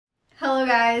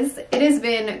Hello guys, it has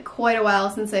been quite a while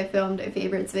since I filmed a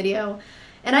favorites video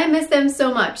and I miss them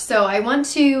so much, so I want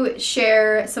to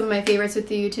share some of my favorites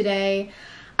with you today.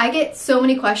 I get so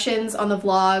many questions on the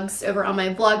vlogs over on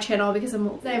my vlog channel because I'm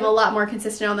a lot more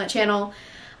consistent on that channel.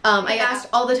 I get asked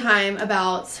all the time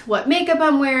about what makeup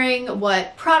I'm wearing,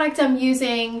 what product I'm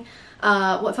using,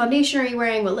 what foundation are you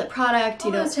wearing, what lip product,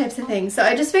 you know, those types of things. So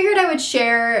I just figured I would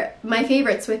share my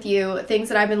favorites with you, things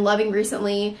that I've been loving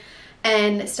recently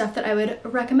and stuff that I would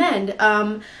recommend.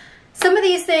 Some of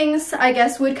these things I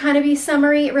guess would kind of be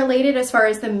summary related as far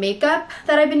as the makeup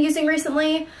that I've been using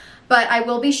recently, but I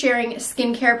will be sharing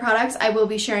skincare products, I will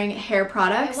be sharing hair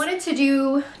products. I wanted to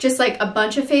do just like a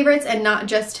bunch of favorites and not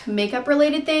just makeup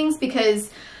related things because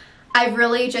I've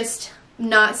really just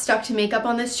not stuck to makeup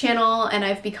on this channel and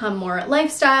I've become more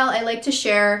lifestyle. I like to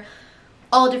share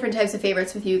all different types of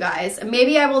favorites with you guys.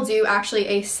 Maybe I will do actually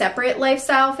a separate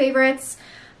lifestyle favorites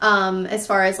as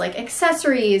far as like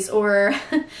accessories or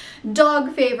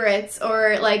dog favorites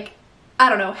or like, I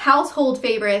don't know, household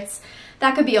favorites.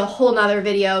 That could be a whole nother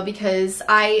video because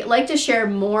I like to share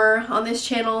more on this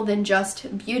channel than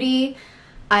just beauty.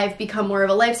 I've become more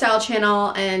of a lifestyle channel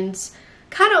and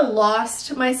kind of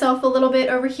lost myself a little bit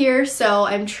over here, so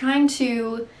I'm trying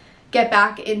to get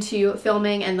back into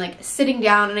filming and like sitting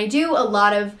down, and I do a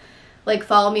lot of like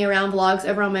follow me around vlogs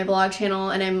over on my vlog channel,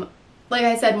 and I'm, like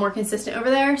I said, more consistent over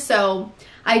there, so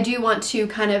I do want to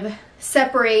kind of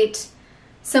separate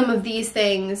some of these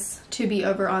things to be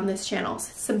over on this channel,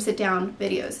 some sit down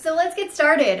videos. So let's get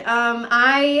started.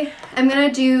 I am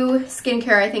gonna do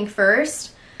skincare I think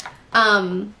first.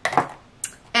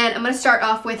 And I'm going to start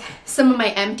off with some of my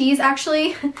empties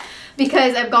actually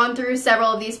because I've gone through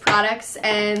several of these products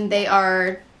and they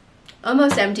are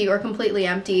almost empty or completely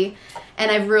empty, and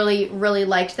I've really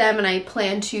liked them and I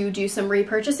plan to do some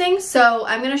repurchasing. So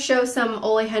I'm going to show some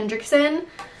Hendriksen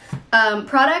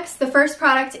products. The first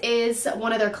product is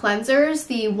one of their cleansers,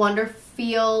 the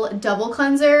Wonderfeel Double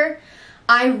Cleanser.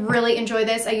 I really enjoy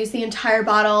this. I use the entire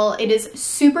bottle. It is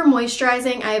super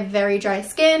moisturizing. I have very dry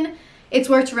skin. It's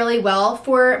worked really well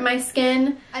for my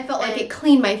skin. I felt like it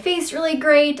cleaned my face really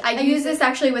great. I use this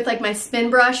actually with like my spin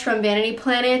brush from Vanity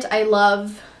Planet. I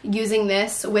love using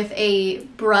this with a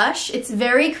brush. It's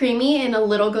very creamy and a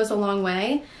little goes a long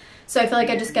way. So I feel like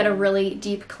I just get a really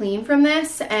deep clean from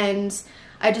this, and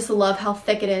I just love how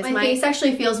thick it is. My face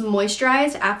actually feels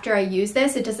moisturized after I use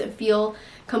this. It doesn't feel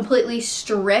completely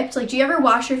stripped. Like, do you ever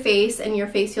wash your face and your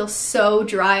face feels so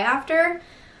dry after?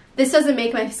 This doesn't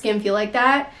make my skin feel like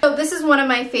that. So this is one of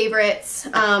my favorites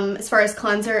as far as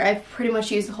cleanser. I've pretty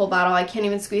much used the whole bottle. I can't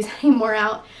even squeeze any more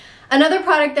out. Another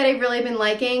product that I've really been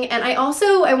liking, and I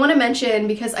want to mention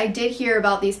because I did hear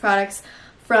about these products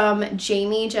from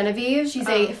Jamie Genevieve. She's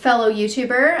a fellow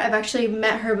YouTuber. I've actually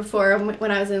met her before when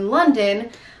I was in London,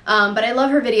 but I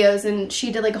love her videos, and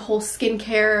she did like a whole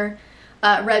skincare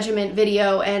regimen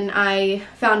video, and I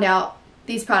found out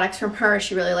these products from her.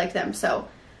 She really liked them, so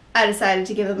I decided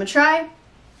to give them a try.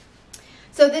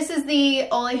 So this is the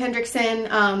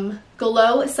Hendriksen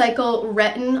Glow Cycle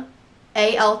Retin-ALT,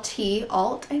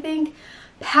 I think,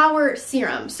 Power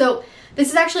Serum. So this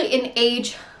is actually an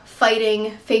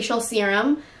age-fighting facial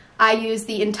serum. I use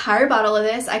the entire bottle of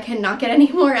this. I cannot get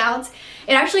any more out.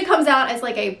 It actually comes out as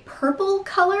like a purple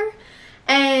color,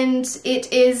 and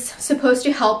it is supposed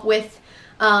to help with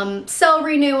cell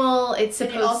renewal. It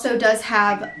also does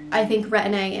have, I think,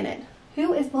 Retin-A in it.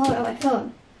 Who is blowing up my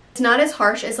phone? It's not as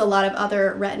harsh as a lot of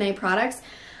other Retin-A products.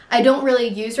 I don't really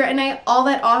use Retin-A all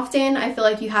that often. I feel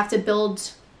like you have to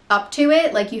build up to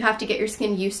it, like you have to get your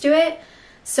skin used to it.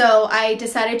 So I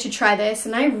decided to try this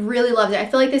and I really loved it. I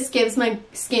feel like this gives my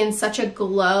skin such a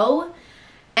glow,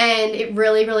 and it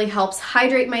really helps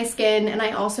hydrate my skin, and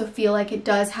I also feel like it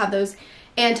does have those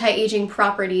anti-aging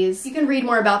properties. You can read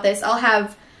more about this. I'll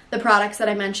have the products that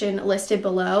I mentioned listed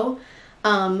below,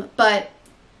 but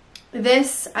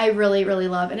this I really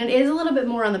love, and it is a little bit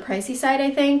more on the pricey side I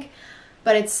think,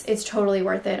 but it's totally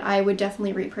worth it. I would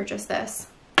definitely repurchase this.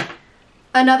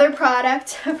 Another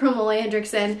product from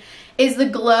Hendriksen is the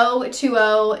Glow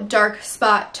 2.0 Dark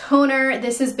Spot Toner.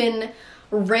 This has been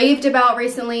raved about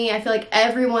recently. I feel like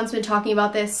everyone's been talking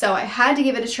about this, so I had to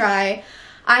give it a try.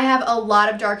 I have a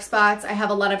lot of dark spots. I have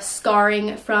a lot of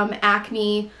scarring from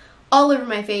acne all over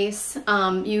my face.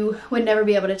 You would never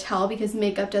be able to tell because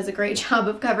makeup does a great job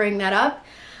of covering that up.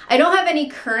 I don't have any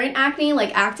current acne,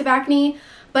 like active acne,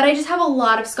 but I just have a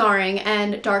lot of scarring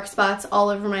and dark spots all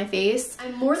over my face.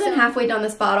 I'm more than halfway down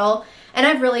this bottle, and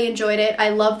I've really enjoyed it. I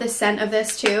love the scent of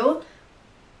this too.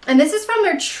 And this is from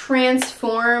their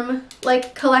Transform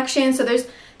like collection. So there's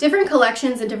different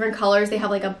collections in different colors. They have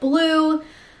like a blue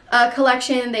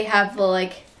collection. They have the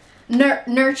like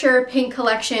Nurture Pink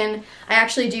Collection. I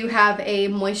actually do have a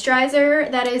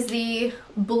moisturizer that is the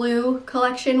blue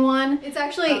collection one. It's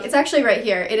actually right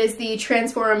here. It is the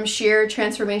Transform Sheer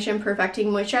Transformation Perfecting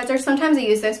Moisturizer. Sometimes I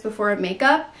use this before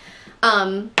makeup.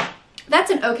 That's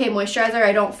an okay moisturizer.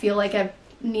 I don't feel like I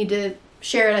need to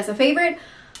share it as a favorite,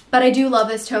 but I do love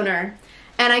this toner.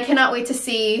 And I cannot wait to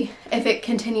see if it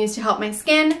continues to help my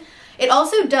skin. It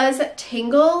also does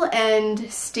tingle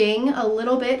and sting a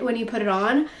little bit when you put it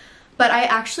on, but I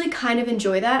actually kind of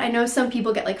enjoy that. I know some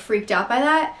people get like freaked out by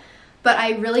that, but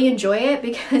I really enjoy it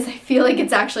because I feel like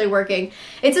it's actually working.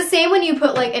 It's the same when you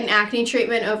put like an acne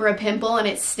treatment over a pimple and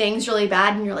it stings really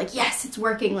bad and you're like, yes, it's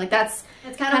working. Like that's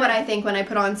kind of what I think when I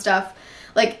put on stuff.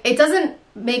 Like, it doesn't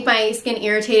make my skin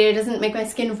irritated, it doesn't make my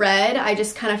skin red. I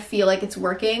just kind of feel like it's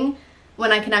working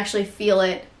when I can actually feel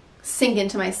it sink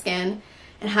into my skin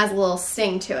and has a little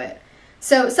sting to it.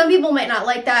 So some people might not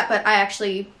like that, but I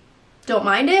actually don't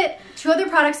mind it. Two other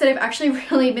products that I've actually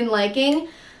really been liking,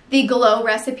 the Glow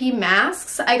Recipe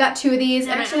masks. I got 2 of these,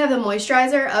 and I actually have the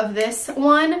moisturizer of this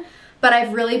one, but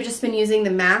I've really just been using the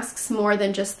masks more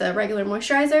than just the regular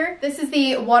moisturizer. This is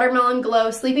the Watermelon Glow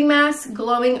Sleeping Mask,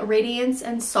 glowing radiance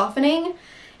and softening.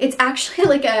 It's actually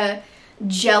like a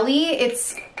jelly.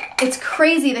 It's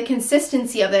crazy, the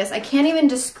consistency of this. I can't even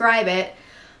describe it,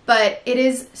 but it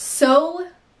is so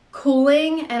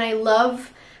cooling, and I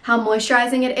love how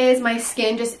moisturizing it is. My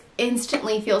skin just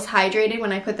instantly feels hydrated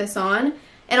when I put this on.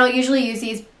 And I'll usually use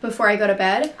these before I go to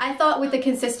bed. I thought with the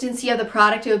consistency of the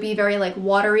product it would be very like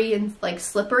watery and like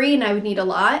slippery and I would need a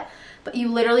lot, but you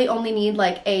literally only need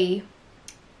like a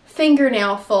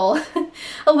fingernail full,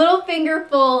 a little finger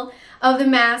full of the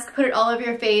mask, put it all over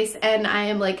your face, and I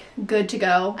am like good to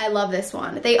go. I love this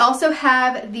one. They also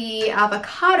have the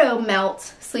Avocado Melt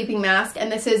Sleeping Mask, and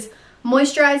this is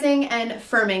moisturizing and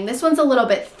firming. This one's a little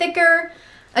bit thicker.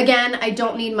 Again, I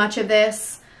don't need much of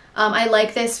this. I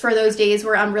like this for those days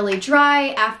where I'm really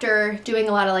dry after doing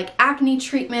a lot of like acne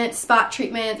treatment, spot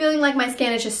treatment. Feeling like my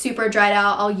skin is just super dried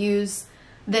out, I'll use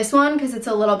this one because it's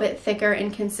a little bit thicker in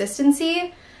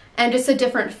consistency and just a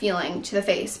different feeling to the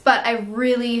face. But I've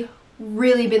really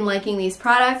been liking these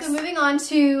products. So moving on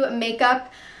to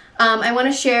makeup, I want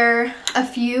to share a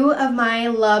few of my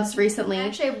loves recently. I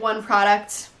actually have one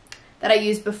product that I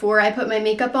used before I put my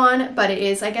makeup on, but it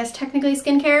is, I guess, technically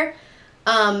skincare.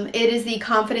 It is the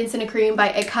Confidence in a Cream by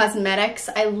It Cosmetics.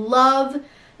 I love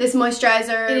this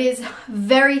moisturizer. It is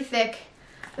very thick,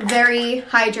 very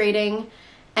hydrating,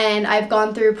 and I've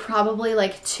gone through probably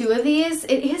like 2 of these.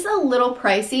 It is a little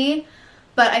pricey,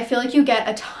 but I feel like you get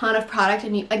a ton of product,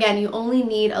 and you only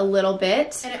need a little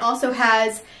bit. And it also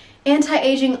has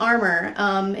anti-aging armor.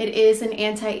 It is an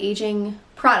anti-aging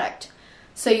product,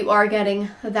 so you are getting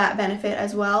that benefit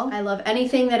as well. I love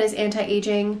anything that is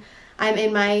anti-aging. I'm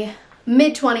in my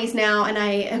mid-20s now, and I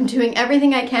am doing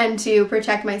everything I can to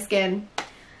protect my skin.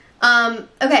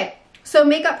 Okay, so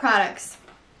makeup products.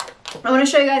 I want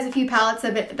to show you guys a few palettes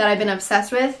that I've been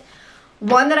obsessed with.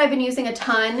 One that I've been using a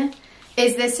ton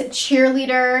is this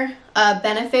Cheerleader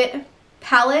Benefit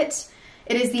palette.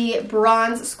 It is the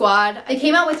Bronze Squad. I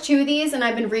came out with 2 of these, and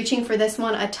I've been reaching for this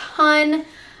one a ton.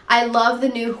 I love the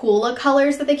new Hoola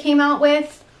colors that they came out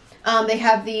with. They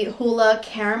have the Hoola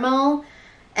Caramel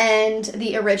and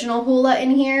the original Hoola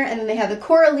in here, and then they have the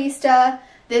Coralista,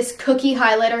 this Cookie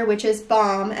Highlighter, which is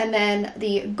bomb, and then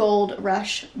the Gold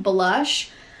Rush Blush.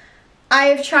 I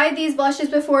have tried these blushes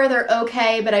before, they're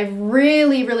okay, but I've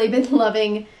really been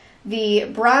loving the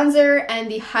bronzer and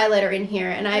the highlighter in here,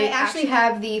 and I actually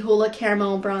have the Hoola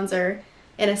Caramel bronzer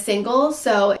in a single,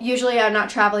 so usually I'm not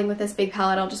traveling with this big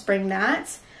palette, I'll just bring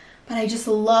that, but I just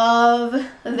love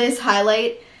this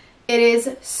highlight. It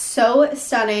is so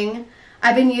stunning.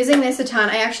 I've been using this a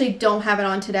ton. I actually don't have it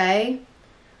on today,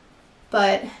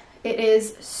 but it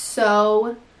is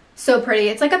so pretty.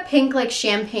 It's like a pink, like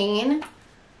champagne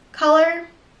color.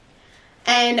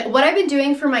 And what I've been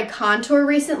doing for my contour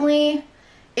recently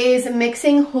is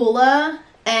mixing Hoola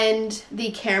and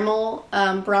the caramel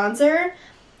bronzer,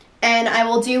 and I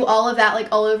will do all of that like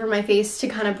all over my face to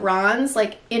kind of bronze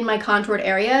like in my contoured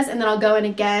areas, and then I'll go in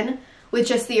again with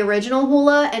just the original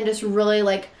Hoola and just really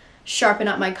like sharpen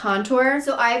up my contour.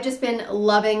 So I've just been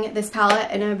loving this palette,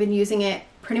 and I've been using it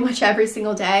pretty much every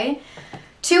single day.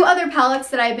 2 other palettes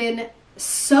that I've been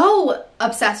so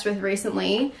obsessed with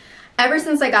recently, ever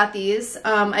since I got these,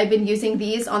 I've been using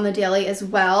these on the daily as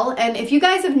well. And if you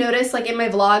guys have noticed, like in my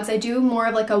vlogs, I do more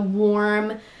of like a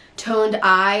warm toned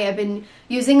eye. I've been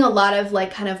using a lot of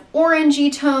like kind of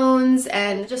orangey tones,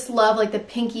 and just love like the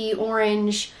pinky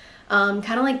orange, kind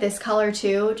of like this color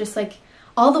too, just like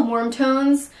all the warm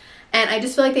tones. And I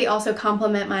just feel like they also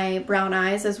complement my brown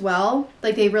eyes as well.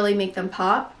 Like they really make them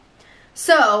pop.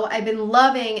 So I've been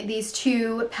loving these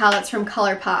two palettes from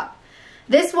Colourpop.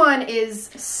 This one is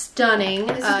stunning.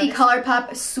 This is the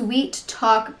Colourpop Sweet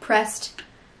Talk Pressed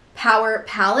Power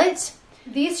Palette.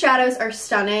 These shadows are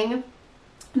stunning.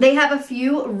 They have a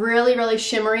few really, really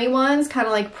shimmery ones, kind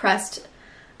of like pressed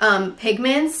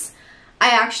pigments. I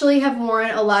actually have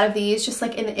worn a lot of these just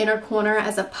like in the inner corner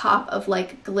as a pop of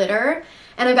like glitter,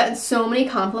 and I've gotten so many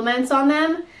compliments on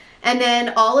them. And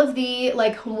then all of the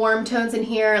like warm tones in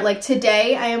here, like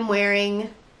today I am wearing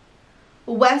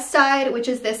West Side, which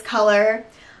is this color,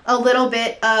 a little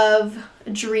bit of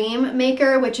Dream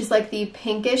Maker, which is like the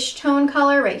pinkish tone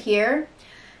color right here.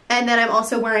 And then I'm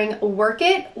also wearing Work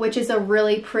It, which is a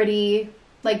really pretty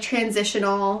like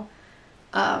transitional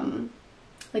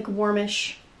like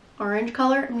warmish orange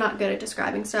color. I'm not good at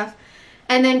describing stuff.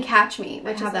 And then Catch Me,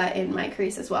 I have that in my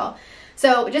crease as well.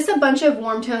 So just a bunch of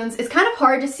warm tones. It's kind of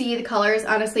hard to see the colors,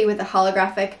 honestly, with the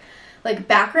holographic like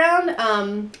background.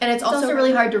 And it's also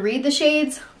really hard to read the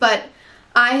shades, but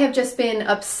I have just been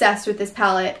obsessed with this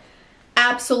palette.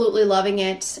 Absolutely loving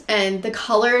it. And the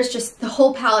colors, just the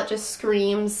whole palette just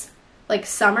screams like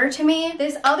summer to me.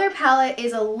 This other palette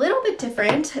is a little bit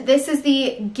different. This is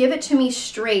the Give It To Me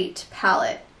Straight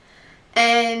palette.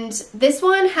 And this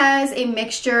one has a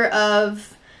mixture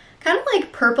of kind of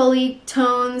like purpley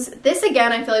tones. This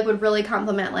again I feel like would really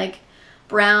complement like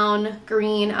brown,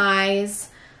 green eyes.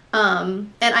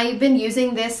 And I've been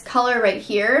using this color right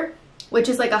here, which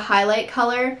is like a highlight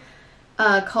color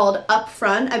called Up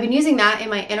Front. I've been using that in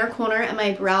my inner corner and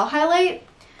my brow highlight.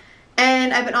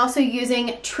 And I've been also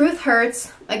using Truth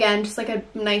Hurts, again just like a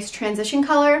nice transition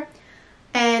color,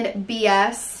 and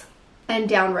BS and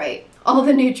Downright, all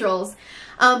the neutrals.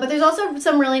 But there's also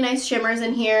some really nice shimmers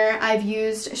in here. I've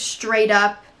used Straight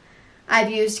Up,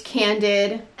 I've used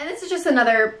Candid, and this is just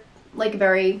another like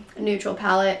very neutral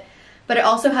palette, but it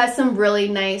also has some really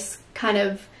nice kind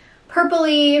of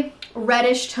purpley,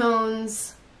 reddish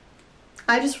tones.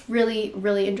 I just really,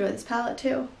 really enjoy this palette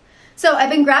too. So I've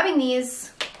been grabbing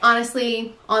these,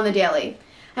 honestly, on the daily.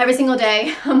 Every single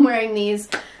day I'm wearing these,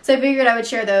 so I figured I would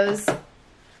share those.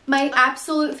 My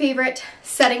absolute favorite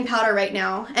setting powder right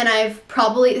now, and this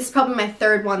is probably my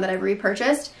third one that I've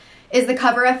repurchased, is the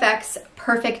Cover FX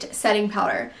Perfect Setting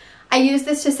Powder. I use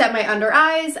this to set my under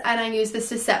eyes, and I use this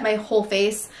to set my whole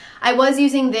face. I was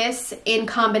using this in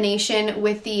combination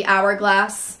with the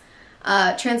Hourglass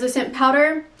translucent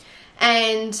powder,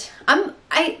 and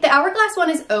the Hourglass one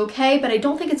is okay, but I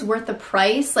don't think it's worth the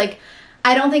price. Like,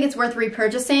 I don't think it's worth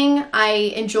repurchasing. I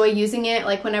enjoy using it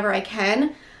like whenever I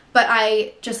can. But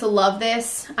I just love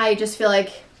this. I feel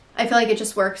like it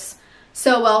just works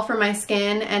so well for my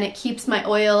skin, and it keeps my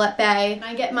oil at bay.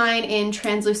 I get mine in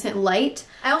translucent light.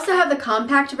 I also have the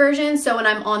compact version, so when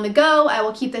I'm on the go, I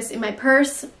will keep this in my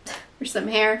purse. There's some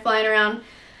hair flying around.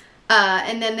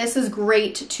 And then this is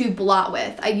great to blot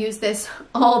with. I use this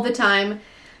all the time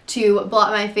to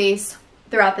blot my face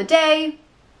throughout the day.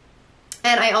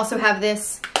 And I also have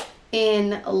this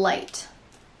in light.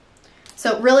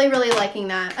 So really, really liking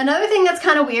that. Another thing that's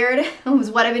kind of weird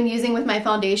was what I've been using with my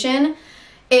foundation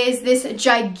is this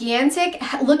gigantic,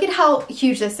 look at how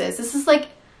huge this is. This is like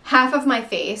half of my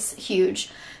face,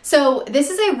 huge. So this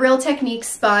is a Real Techniques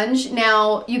sponge.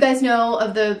 Now, you guys know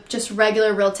of the just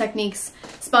regular Real Techniques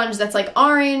sponge that's like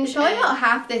orange. Probably about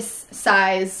half this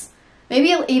size,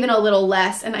 maybe even a little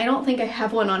less, and I don't think I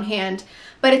have one on hand.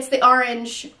 But it's the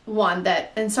orange one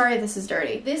and sorry if this is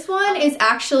dirty. This one is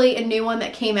actually a new one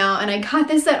that came out, and I got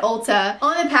this at Ulta.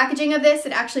 On the packaging of this,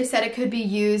 it actually said it could be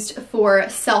used for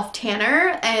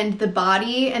self-tanner and the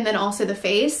body and then also the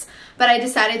face, but I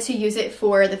decided to use it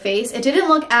for the face. It didn't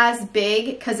look as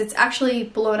big because it's actually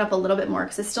blown up a little bit more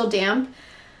because it's still damp,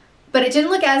 but it didn't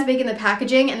look as big in the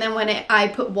packaging, and then when I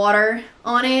put water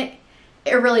on it,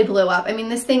 it really blew up. I mean,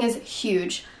 this thing is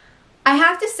huge. I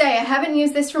have to say, I haven't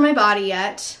used this for my body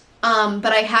yet, but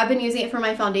I have been using it for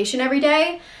my foundation every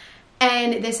day,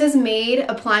 and this has made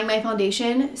applying my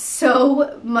foundation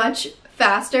so much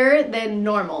faster than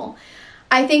normal.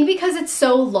 I think because it's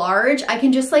so large, I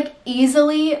can just like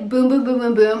easily boom, boom, boom,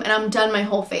 boom, boom, and I'm done my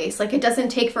whole face. Like, it doesn't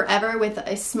take forever with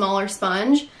a smaller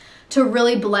sponge to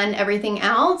really blend everything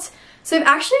out. So I've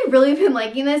actually really been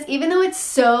liking this, even though it's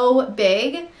so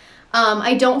big.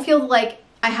 I don't feel like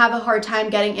I have a hard time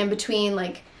getting in between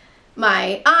like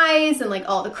my eyes and like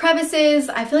all the crevices.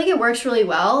 I feel like it works really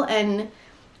well, and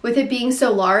with it being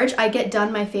so large, I get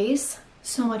done my face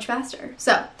so much faster.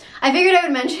 So I figured I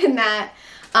would mention that.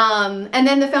 And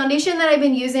then the foundation that I've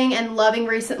been using and loving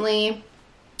recently,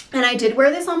 and I did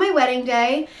wear this on my wedding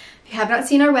day. If you have not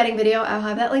seen our wedding video, I'll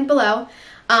have that link below.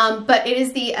 but it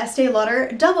is the Estee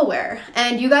Lauder Double Wear.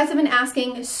 And you guys have been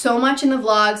asking so much in the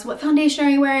vlogs, what foundation are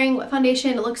you wearing? What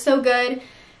foundation? It looks so good.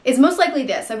 It's most likely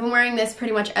this. I've been wearing this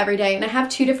pretty much every day, and I have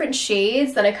two different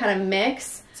shades that I kind of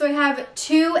mix. So I have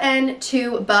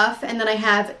 2N2 Buff, and then I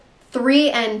have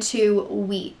 3N2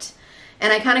 Wheat.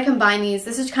 And I kind of combine these.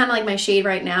 This is kind of like my shade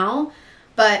right now,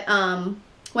 but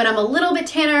when I'm a little bit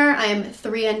tanner, I'm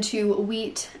 3N2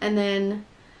 Wheat, and then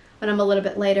when I'm a little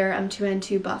bit lighter, I'm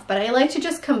 2N2 Buff. But I like to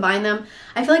just combine them.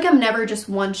 I feel like I'm never just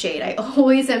one shade. I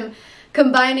always am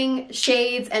combining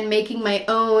shades and making my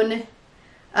own,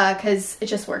 because it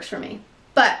just works for me.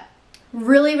 But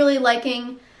really, really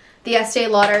liking the Estee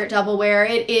Lauder Double Wear.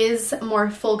 It is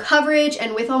more full coverage,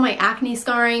 and with all my acne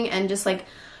scarring and just like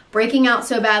breaking out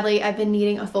so badly, I've been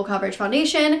needing a full coverage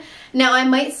foundation. Now I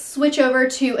might switch over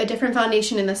to a different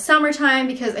foundation in the summertime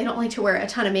because I don't like to wear a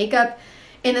ton of makeup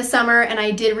in the summer, and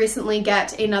I did recently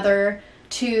get another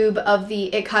tube of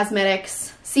the It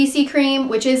Cosmetics CC cream,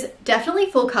 which is definitely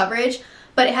full coverage,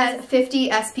 but it has 50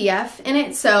 SPF in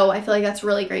it, so I feel like that's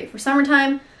really great for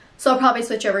summertime, so I'll probably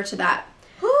switch over to that.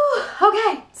 Whew,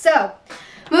 okay, so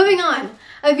moving on.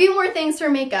 A few more things for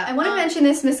makeup. I want to mention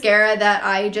this mascara that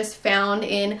I just found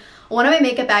in one of my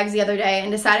makeup bags the other day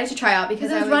and decided to try out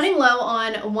because I was running low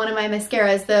on one of my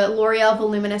mascaras, the L'Oreal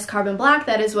Voluminous Carbon Black.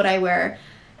 That is what I wear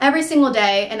every single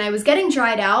day, and I was getting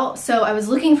dried out, so I was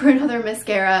looking for another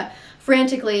mascara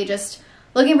frantically, just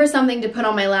looking for something to put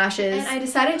on my lashes, and I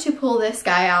decided to pull this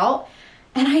guy out,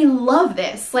 and I love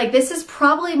this. Like, this is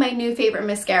probably my new favorite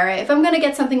mascara. If I'm gonna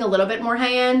get something a little bit more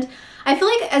high-end, I feel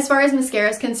like as far as mascara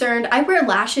is concerned, I wear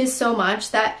lashes so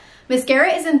much that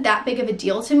mascara isn't that big of a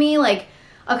deal to me. Like,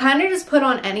 I'll kind of just put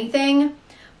on anything,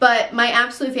 but my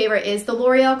absolute favorite is the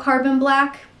L'Oreal Carbon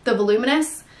Black, the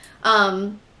Voluminous.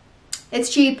 It's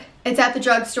cheap, it's at the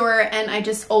drugstore, and I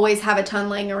just always have a ton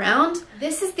laying around.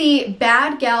 This is the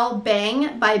Bad Gal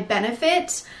Bang by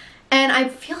Benefit, and I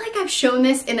feel like I've shown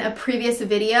this in a previous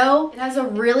video. It has a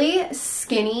really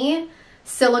skinny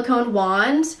silicone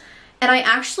wand, and I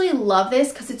actually love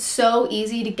this because it's so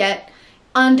easy to get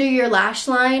under your lash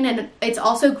line, and it's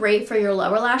also great for your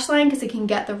lower lash line because it can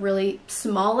get the really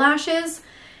small lashes.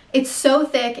 It's so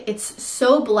thick, it's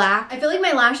so black. I feel like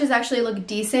my lashes actually look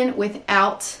decent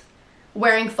without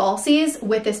wearing falsies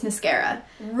with this mascara.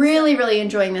 Really, really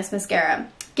enjoying this mascara.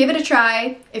 Give it a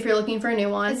try if you're looking for a new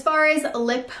one. As far as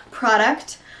lip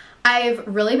product, I've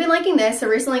really been liking this. I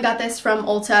recently got this from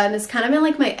Ulta, and it's kind of been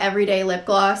like my everyday lip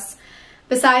gloss.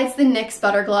 Besides the NYX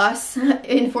Butter Gloss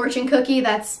in Fortune Cookie,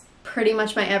 that's pretty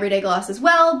much my everyday gloss as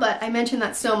well, but I mentioned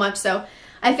that so much, so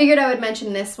I figured I would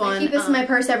mention this one. I keep this in my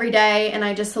purse every day, and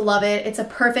I just love it. It's a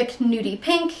perfect nudie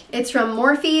pink. It's from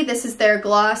Morphe. This is their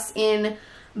gloss in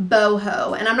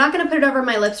Boho, and I'm not going to put it over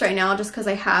my lips right now just because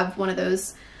I have one of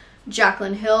those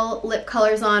Jaclyn Hill lip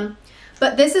colors on,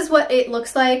 but this is what it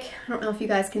looks like. I don't know if you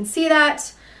guys can see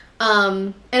that,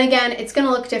 and again, it's going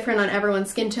to look different on everyone's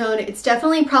skin tone. It's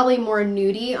definitely probably more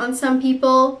nudie on some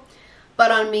people,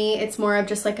 but on me it's more of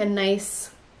just like a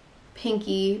nice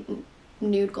pinky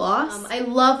nude gloss. I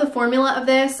love the formula of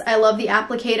this. I love the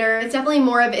applicator. It's definitely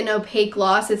more of an opaque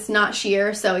gloss. It's not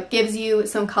sheer, so it gives you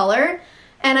some color.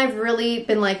 And I've really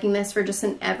been liking this for just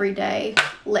an everyday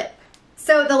lip.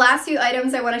 So the last few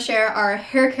items I want to share are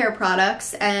hair care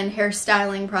products and hair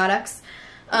styling products.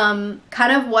 Kind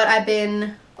of what I've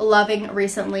been loving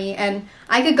recently. And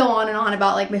I could go on and on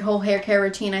about like my whole hair care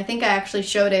routine. I think I actually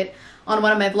showed it on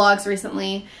one of my vlogs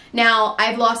recently. Now,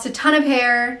 I've lost a ton of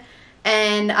hair,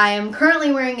 and I am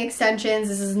currently wearing extensions.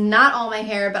 This is not all my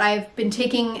hair, but I've been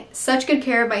taking such good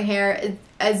care of my hair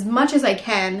as much as I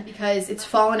can because it's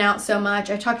fallen out so much.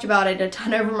 I talked about it a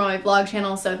ton over my vlog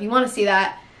channel, so if you want to see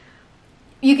that,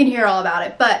 you can hear all about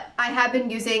it. But I have been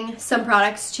using some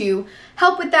products to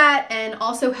help with that and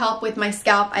also help with my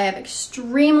scalp. I have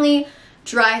extremely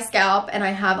dry scalp, and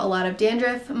I have a lot of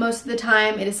dandruff most of the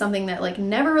time. It is something that like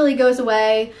never really goes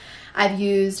away. I've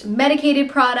used medicated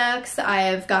products, I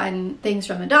have gotten things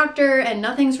from the doctor, and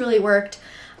nothing's really worked.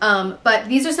 But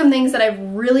these are some things that I've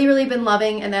really, really been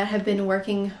loving and that have been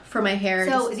working for my hair.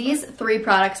 So these three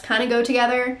products kind of go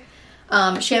together,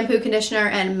 shampoo, conditioner,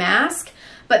 and mask.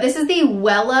 But this is the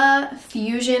Wella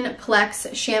Fusion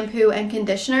Plex shampoo and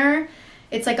conditioner.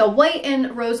 It's like a white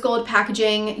and rose gold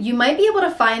packaging. You might be able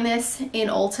to find this in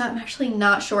Ulta. I'm actually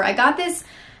not sure. I got this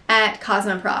at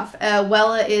Cosmoprof.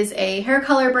 Wella is a hair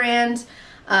color brand,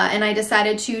 and I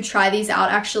decided to try these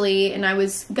out actually, and I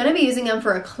was gonna be using them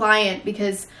for a client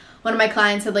because one of my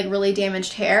clients had like really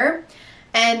damaged hair,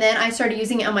 and then I started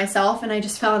using it on myself, and I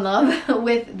just fell in love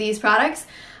with these products.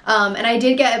 And I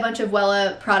did get a bunch of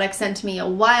Wella products sent to me a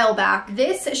while back.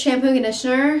 This shampoo and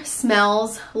conditioner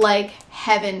smells like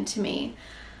heaven to me.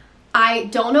 I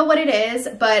don't know what it is,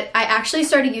 but I actually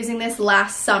started using this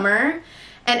last summer,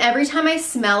 and every time I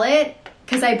smell it,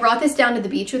 because I brought this down to the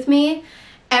beach with me,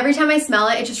 every time I smell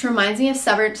it, it just reminds me of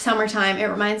summertime. It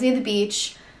reminds me of the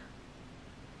beach.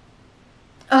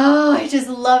 Oh, I just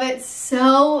love it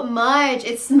so much.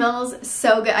 It smells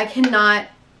so good. I cannot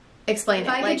explain it. If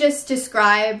I could just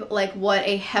describe like what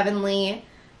a heavenly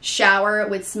shower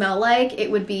would smell like,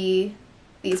 it would be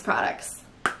these products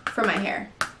for my hair.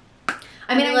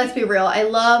 I mean, let's be real. I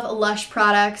love Lush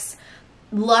products.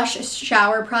 Lush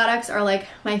shower products are like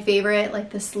my favorite, like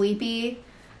the Sleepy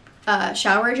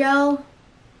shower gel.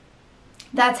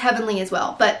 That's heavenly as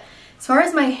well. But as far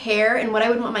as my hair and what I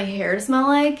would want my hair to smell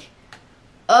like,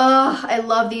 oh, I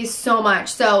love these so much.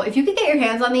 So if you could get your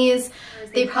hands on these,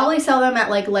 they probably sell them at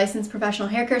like licensed professional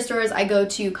hair care stores. I go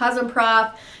to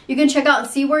Cosmoprof. You can check out and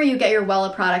see where you get your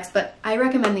Wella products, but I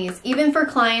recommend these even for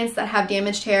clients that have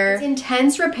damaged hair. It's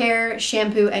intense repair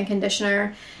shampoo and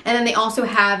conditioner, and then they also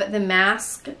have the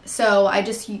mask. So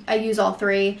I use all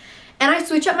three. And I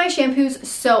switch up my shampoos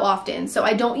so often, so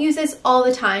I don't use this all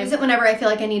the time. I use it whenever I feel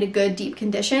like I need a good deep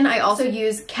condition. I also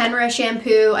use Kenra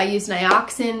shampoo, I use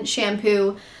Nioxin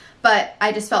shampoo, but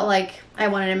I just felt like I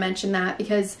wanted to mention that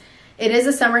because it is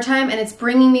a summertime and it's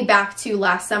bringing me back to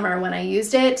last summer when I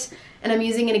used it, and I'm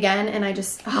using it again, and I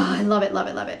just, oh, I love it, love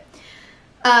it, love it.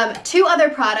 Two other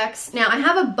products. Now I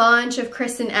have a bunch of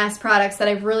Kristen S products that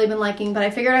I've really been liking, but I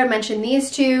figured I'd mention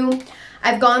these two.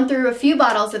 I've gone through a few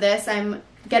bottles of this. I'm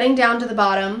getting down to the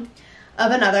bottom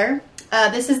of another.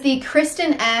 This is the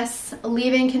Kristen S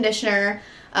leave-in conditioner,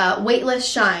 weightless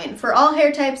shine for all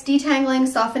hair types, detangling,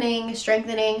 softening,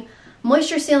 strengthening,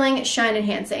 moisture sealing, shine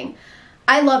enhancing.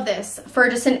 I love this for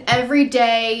just an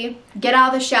everyday get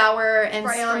out of the shower and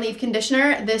spray on leave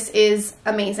conditioner. This is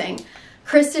amazing.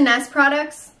 Kristen S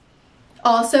products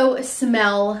also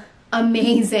smell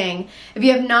amazing. If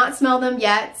you have not smelled them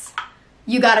yet,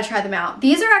 you gotta try them out.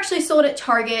 These are actually sold at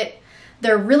Target.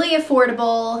 They're really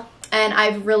affordable, and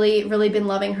I've really, really been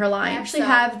loving her line. I actually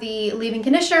have the leave-in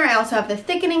conditioner. I also have the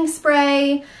thickening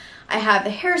spray. I have the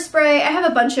hairspray. I have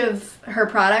a bunch of her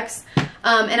products,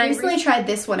 and I recently tried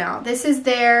this one out. This is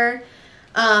their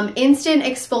Instant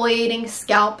Exfoliating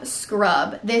Scalp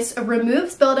Scrub. This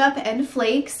removes buildup and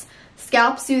flakes,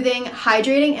 scalp soothing,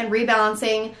 hydrating, and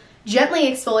rebalancing,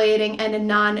 gently exfoliating, and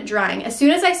non-drying. As soon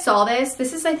as I saw this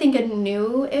is I think a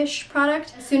new-ish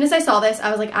product. As soon as I saw this, I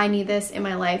was like, I need this in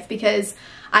my life because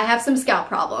I have some scalp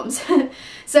problems.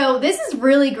 So this is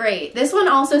really great. This one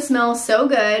also smells so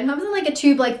good. It comes in like a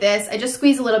tube like this. I just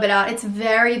squeeze a little bit out. It's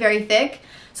very, very thick.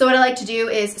 So what I like to do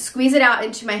is squeeze it out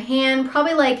into my hand,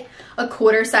 probably like a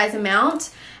quarter size amount,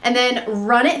 and then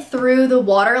run it through the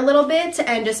water a little bit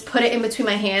and just put it in between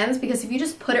my hands, because if you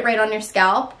just put it right on your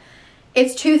scalp,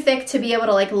 it's too thick to be able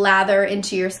to like lather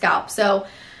into your scalp. So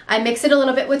I mix it a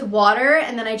little bit with water,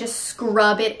 and then I just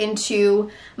scrub it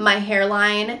into my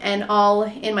hairline and all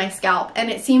in my scalp, and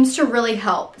it seems to really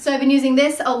help. So I've been using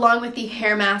this along with the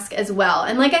hair mask as well.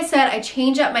 And like I said, I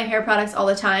change up my hair products all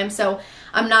the time, so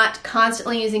I'm not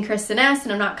constantly using Kristen S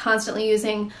and I'm not constantly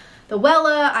using the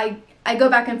Wella. I go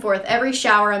back and forth. Every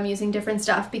shower I'm using different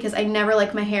stuff because I never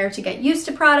like my hair to get used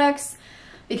to products,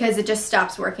 because it just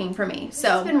stops working for me.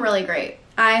 So it's been really great.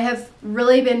 I have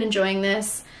really been enjoying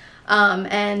this,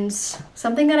 and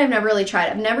something that I've never really tried.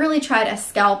 I've never really tried a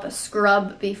scalp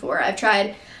scrub before. I've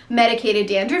tried medicated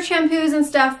dandruff shampoos and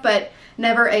stuff, but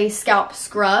never a scalp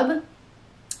scrub.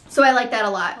 So I like that a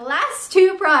lot. Last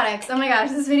two products. Oh my gosh,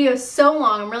 this video is so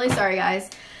long. I'm really sorry, guys.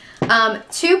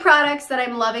 Two products that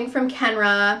I'm loving from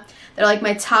Kenra. They're like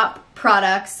my top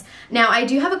products. Now, I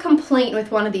do have a complaint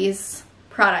with one of these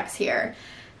products here.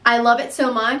 I love it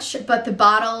so much, but the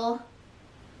bottle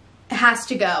has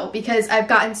to go because I've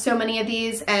gotten so many of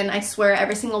these, and I swear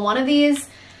every single one of these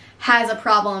has a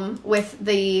problem with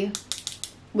the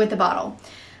bottle.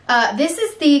 This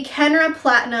is the Kenra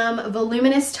Platinum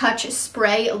Voluminous Touch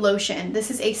Spray Lotion.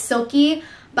 This is a silky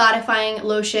bodifying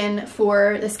lotion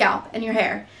for the scalp and your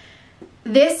hair.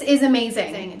 This is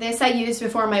amazing. This I used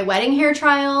before my wedding hair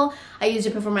trial. I used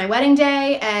it before my wedding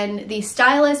day, and the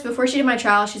stylist, before she did my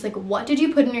trial, she's like, what did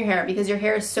you put in your hair? Because your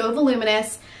hair is so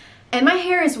voluminous, and my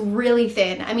hair is really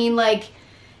thin. I mean, like,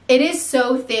 it is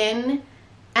so thin,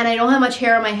 and I don't have much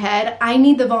hair on my head. I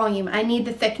need the volume. I need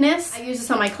the thickness. I use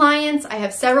this on my clients. I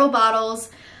have several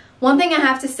bottles. One thing I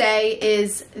have to say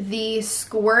is the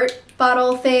squirt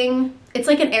bottle thing. It's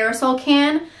like an aerosol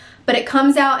can, but it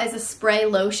comes out as a spray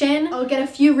lotion. I'll get a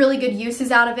few really good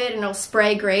uses out of it, and it'll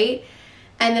spray great.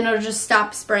 and then it'll just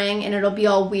stop spraying and it'll be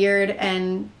all weird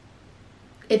and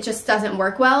it just doesn't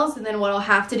work well. So then what I'll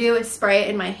have to do is spray it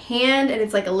in my hand, and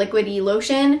it's like a liquidy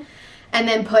lotion, and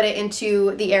then put it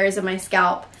into the areas of my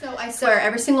scalp. So I swear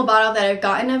every single bottle that I've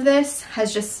gotten of this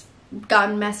has just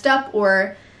gotten messed up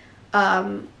or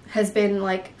has been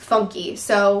like funky.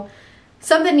 So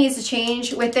something needs to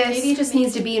change with this. Maybe it just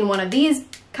needs to be in one of these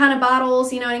kind of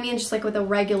bottles, you know what I mean? Just like with a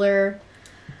regular,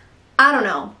 I don't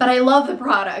know, but I love the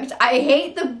product. I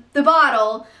hate the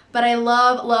bottle, but I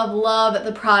love, love, love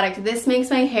the product. This makes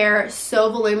my hair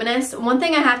so voluminous. One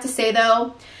thing I have to say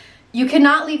though, you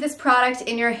cannot leave this product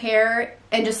in your hair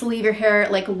and just leave your hair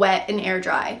like wet and air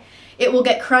dry. It will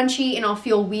get crunchy and it'll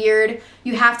feel weird.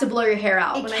 You have to blow your hair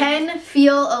out. It can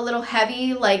feel a little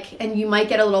heavy, like, and you might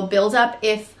get a little buildup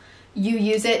if you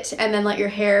use it and then let your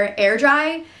hair air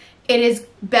dry. It is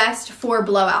best for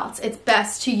blowouts. It's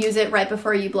best to use it right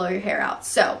before you blow your hair out.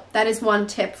 So that is one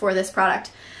tip for this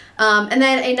product. And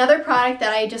then another product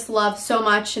that I just love so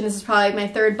much, and this is probably my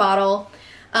third bottle.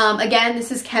 Again,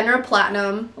 this is Kenra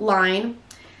Platinum line.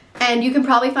 And you can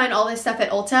probably find all this stuff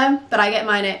at Ulta, but I get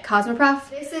mine at Cosmoprof.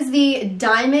 This is the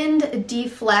Diamond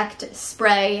Deflect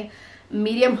Spray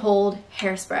Medium Hold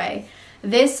Hairspray.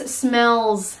 This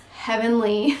smells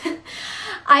heavenly.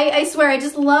 I swear, I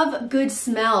just love good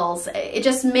smells. It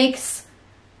just makes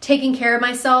taking care of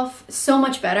myself so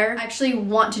much better. I actually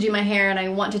want to do my hair and I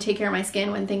want to take care of my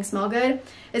skin when things smell good.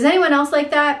 Is anyone else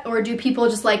like that? Or do people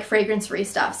just like fragrance-free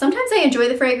stuff? Sometimes I enjoy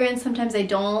the fragrance, sometimes I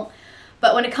don't.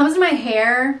 But when it comes to my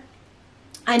hair,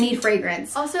 I need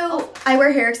fragrance. Also, I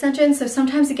wear hair extensions, so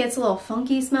sometimes it gets a little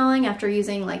funky smelling after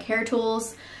using like hair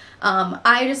tools.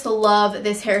 I just love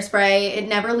this hairspray. It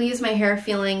never leaves my hair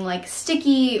feeling like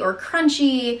sticky or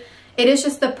crunchy. It is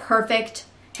just the perfect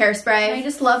hairspray. I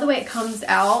just love the way it comes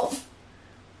out.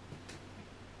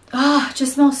 Ah, it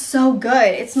just smells so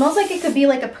good. It smells like it could be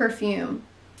like a perfume.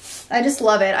 I just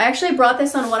love it. I actually brought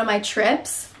this on one of my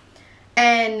trips,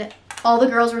 and all the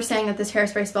girls were saying that this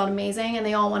hairspray smelled amazing and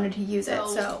they all wanted to use it.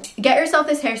 So get yourself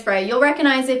this hairspray. You'll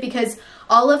recognize it because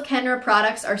all of Kenra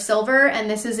products are silver, and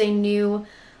this is a new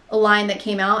line that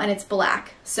came out and it's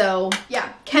black. So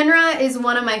yeah, Kenra is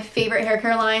one of my favorite hair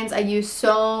care lines. I use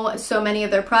so many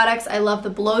of their products. I love the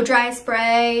blow dry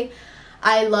spray.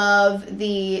 I love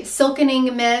the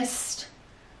silkening mist.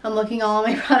 I'm looking all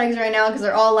of my products right now because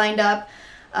they're all lined up.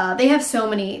 They have so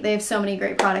many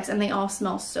great products, and they all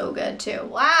smell so good too.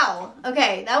 Wow.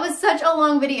 Okay, that was such a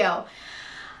long video.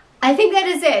 I think that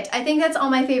is it. I think that's all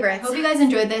my favorites. I hope you guys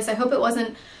enjoyed this. I hope it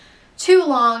wasn't too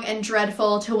long and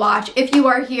dreadful to watch. If you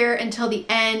are here until the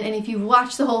end and if you've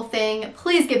watched the whole thing,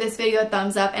 please give this video a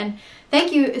thumbs up, and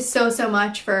thank you so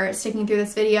much for sticking through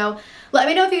this video. Let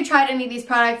me know if you tried any of these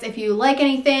products, if you like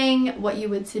anything, what you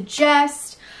would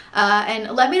suggest.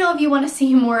 And let me know if you want to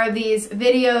see more of these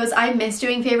videos. I miss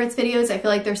doing favorites videos. I feel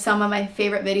like they're some of my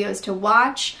favorite videos to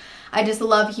watch. I just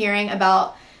love hearing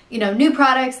about, you know, new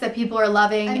products that people are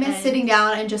loving. I miss sitting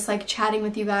down and just like chatting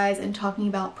with you guys and talking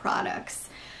about products.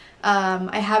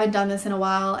 I haven't done this in a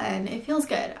while and it feels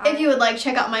good. If you would like,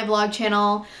 check out my vlog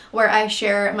channel where I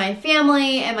share my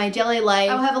family and my daily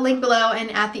life. I'll have a link below and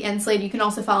at the end slide. You can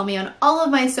also follow me on all of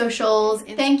my socials.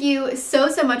 Thank you so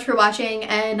much for watching,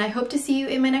 and I hope to see you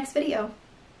in my next video.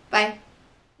 Bye.